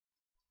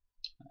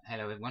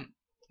Hello everyone,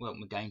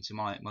 welcome again to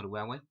my model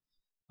railway.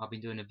 I've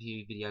been doing a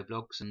few video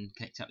blogs and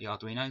connecting up the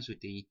Arduinos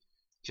with the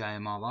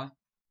JMRI,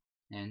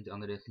 and I'm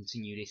going to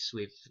continue this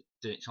with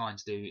trying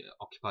to do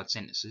occupied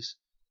sentences.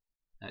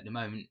 At the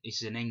moment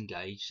this is an N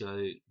gauge,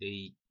 so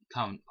the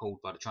current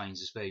pulled by the trains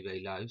is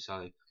very low,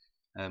 so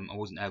I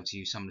wasn't able to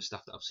use some of the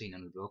stuff that I've seen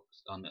on the blog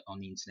on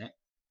the internet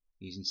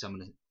using some of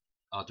the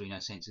Arduino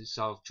sensors.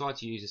 So I've tried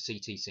to use a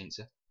CT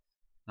sensor,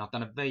 and I've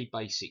done a very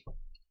basic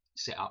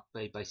setup,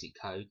 very basic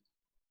code.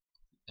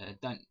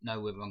 Don't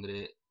know whether I'm going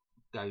to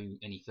go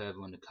any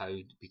further on the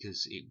code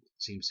because it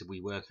seems to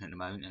be working at the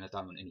moment, and I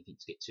don't want anything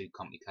to get too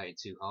complicated,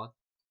 too hard.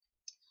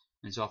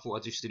 And so I thought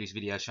I'd just do this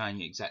video showing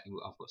you exactly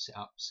what I've got set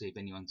up, see if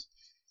anyone's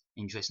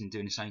interested in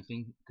doing the same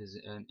thing, because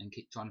and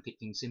trying to keep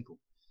things simple.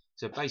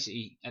 So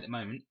basically, at the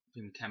moment,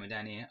 bring the camera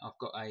down here, I've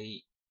got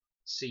a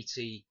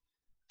CT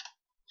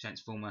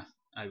transformer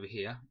over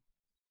here,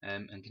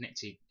 and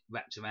connected,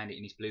 wrapped around it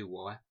in this blue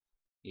wire,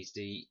 is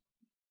the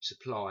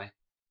supply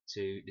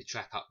to the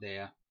track up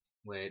there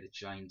where the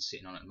train's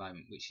sitting on at the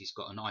moment, which has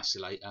got an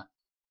isolator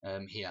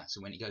here.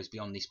 So when it goes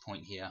beyond this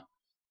point here,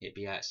 it'll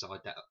be outside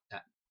the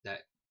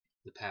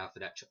power for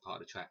that part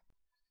of the track.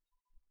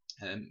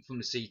 From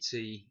the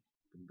CT,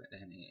 back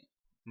down here,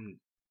 from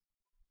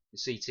the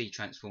CT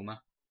transformer,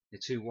 the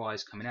two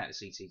wires coming out of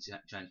the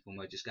CT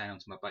transformer are just going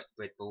onto my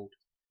breadboard,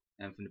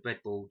 and from the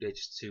breadboard they're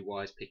just two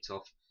wires picked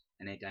off,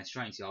 and they're going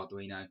straight into the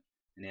Arduino,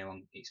 and they're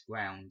on its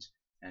ground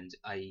and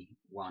A1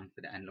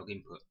 for the analog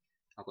input.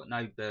 I've got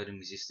no burden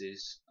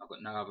resistors, I've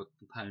got no other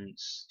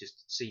components,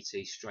 just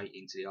CT straight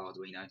into the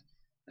Arduino,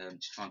 to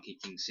try and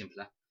keep things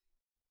simpler.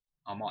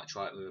 I might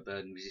try it with a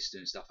burden resistor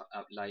and stuff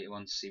up later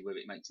on to see whether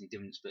it makes any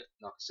difference, but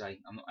like I say,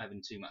 I'm not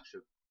having too much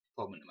of a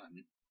problem at the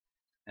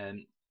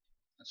moment.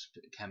 Let's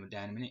put the camera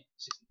down a minute.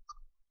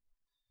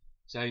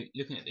 So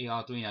looking at the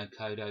Arduino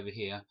code over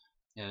here,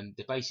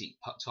 the basic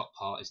top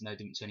part is no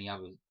different to any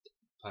other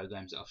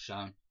programs that I've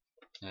shown,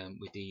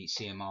 with the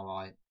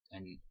CMRI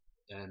and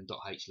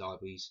 .h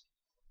libraries,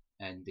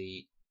 and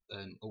the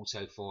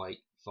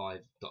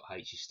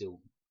auto485.h is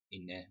still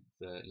in there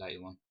for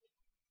later on.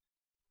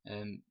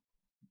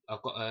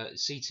 I've got a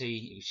CT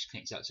which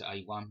connects up to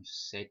A1, as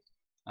I said.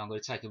 I'm going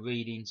to take a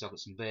reading, so I've got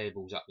some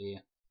variables up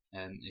here.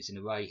 There's an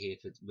array here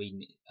for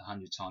reading it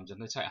 100 times. I'm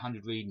going to take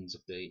 100 readings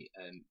of the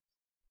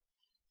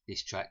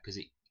this track, because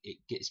it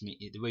gets me,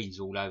 the readings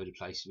are all over the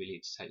place really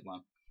to take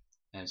one.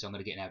 So I'm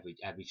going to get an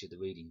average of the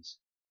readings.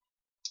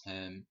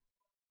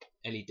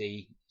 LED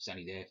is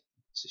only there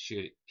so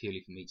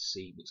purely for me to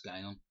see what's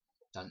going on,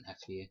 doesn't have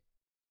to be here.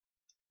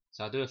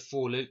 So I'll do a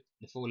for loop.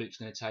 The for loop's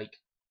going to take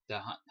the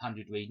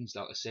 100 readings,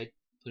 like I said,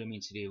 put them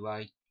into the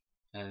array,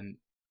 and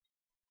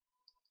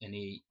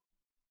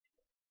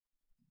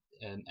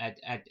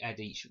add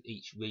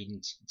each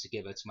reading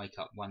together to make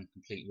up one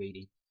complete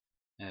reading,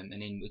 and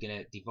then we're going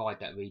to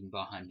divide that reading by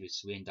 100,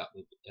 so we end up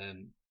with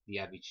the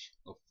average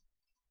of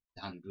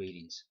the 100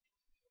 readings.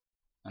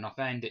 And I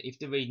found that if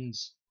the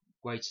readings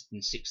greater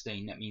than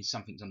 16, that means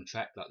something's on the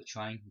track, like the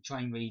train. The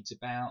train reads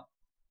about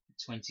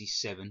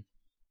 27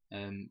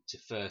 to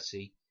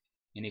 30,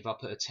 and if I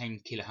put a 10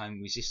 kilo-ohm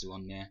resistor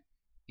on there,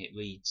 it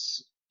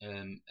reads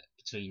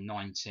between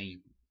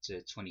 19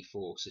 to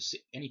 24. So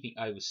anything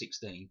over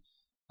 16,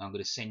 I'm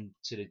going to send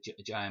to the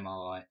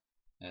JMRI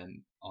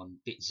on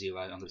bit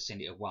 0. I'm going to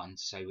send it a 1 to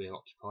say we're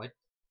occupied.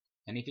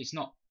 And if it's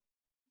not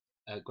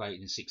greater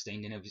than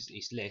 16, then if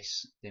it's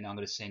less, then I'm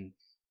going to send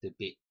the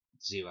bit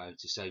 0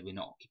 to say we're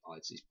not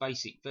occupied. So it's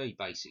basic, very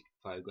basic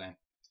program.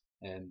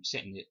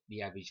 Setting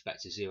the average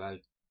back to 0.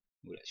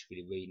 Well, that should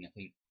be the reading, I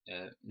think.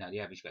 No, the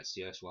average back to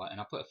 0 is right.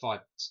 And I put a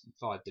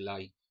 5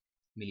 delay,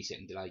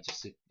 millisecond delay,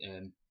 just to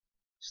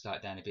start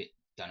it down a bit.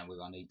 Don't know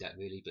whether I need that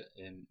really, but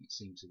it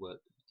seems to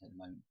work at the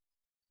moment.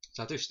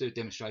 So I'll just do a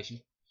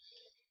demonstration.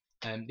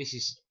 This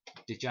is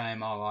the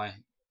JMRI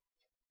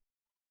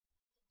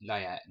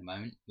layout at the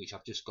moment, which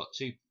I've just got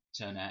two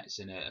turnouts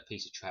and a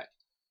piece of track,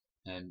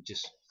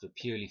 just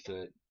purely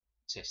for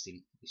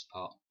testing this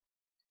part.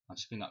 I'll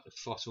just bring up the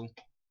throttle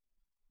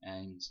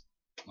and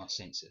my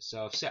sensor.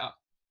 So I've set up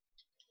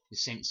the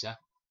sensor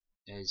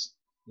as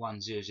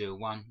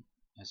 1001.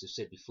 As I've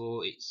said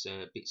before, it's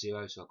bit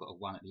 0, so I've got a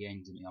 1 at the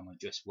end, and I'm going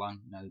to address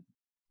 1, no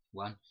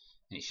 1, and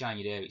it's showing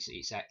you there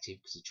it's active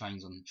because the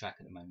train's on the track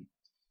at the moment.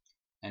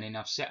 And then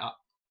I've set up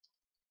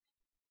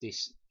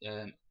this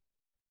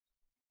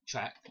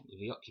track with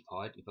the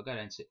occupied. If I go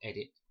down to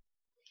edit,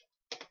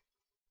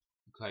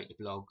 create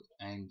the blog,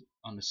 and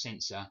on the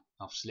sensor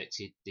I've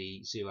selected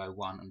the 0,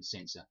 1 on the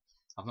sensor.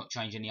 I've not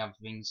changed any other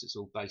things, it's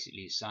all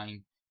basically the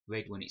same.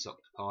 Red when it's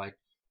occupied,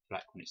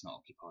 black when it's not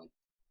occupied.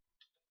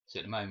 So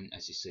at the moment,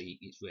 as you see,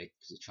 it's red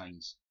because the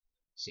train's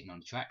sitting on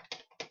the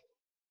track.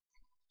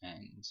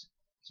 And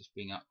just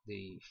bring up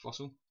the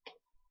throttle,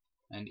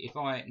 and if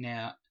I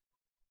now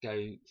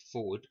go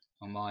forward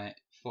on my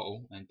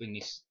throttle and bring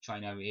this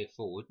train over here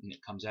forward, and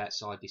it comes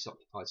outside this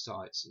occupied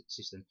site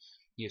system,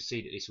 you'll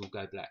see that this will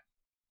go black.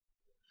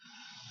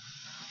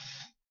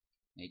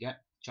 There you go,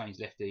 train's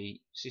left the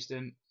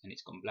system and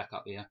it's gone black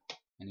up here.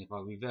 And if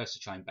I reverse the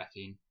train back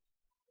in,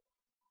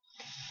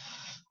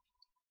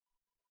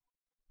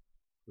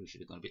 Probably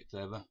should have gone a bit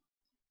further.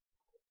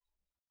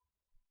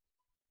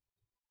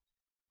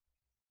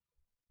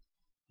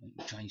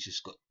 The train's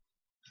just got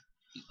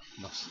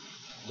lost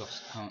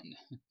current.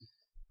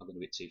 I've gone a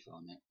bit too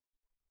far now.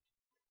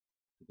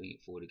 I'll bring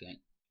it forward again.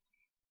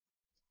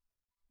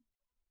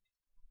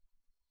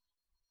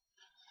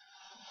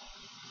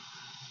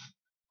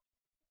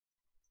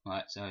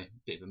 Right, so a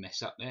bit of a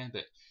mess up there,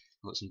 but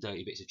I've got some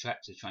dirty bits of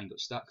track, so the train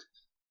got stuck.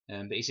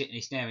 But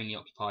it's now in the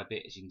occupied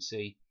bit, as you can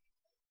see.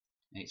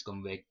 And it's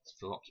gone red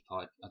for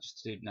occupied. I'll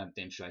just do another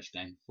demonstration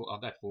again. I'll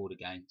go forward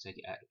again, take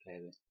it out of the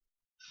area.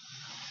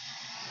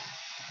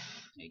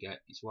 There you go,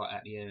 it's right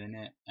out the area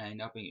now, and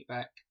I'll bring it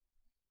back.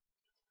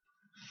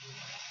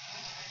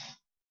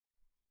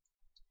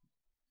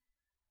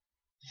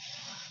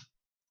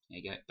 There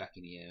you go, back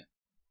in the area.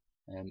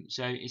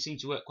 So it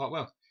seems to work quite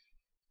well.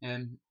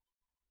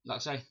 Like I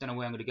say, don't know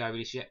where I'm going to go with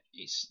this yet.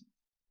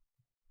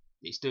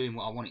 It's doing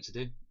what I want it to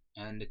do,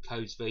 and the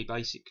code's very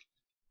basic.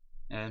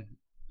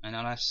 And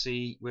I'll have to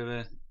see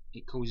whether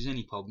it causes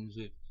any problems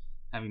with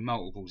having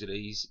multiples of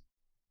these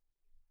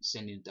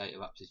sending data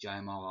up to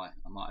JMRI.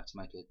 I might have to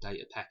make a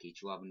data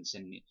package rather than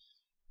sending it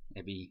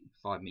every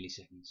 5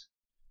 milliseconds.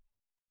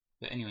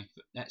 But anyway,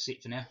 that's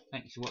it for now.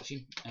 Thank you for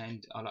watching,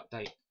 and I'll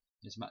update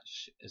as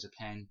much as I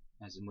can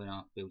as and when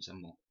I build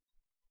some more.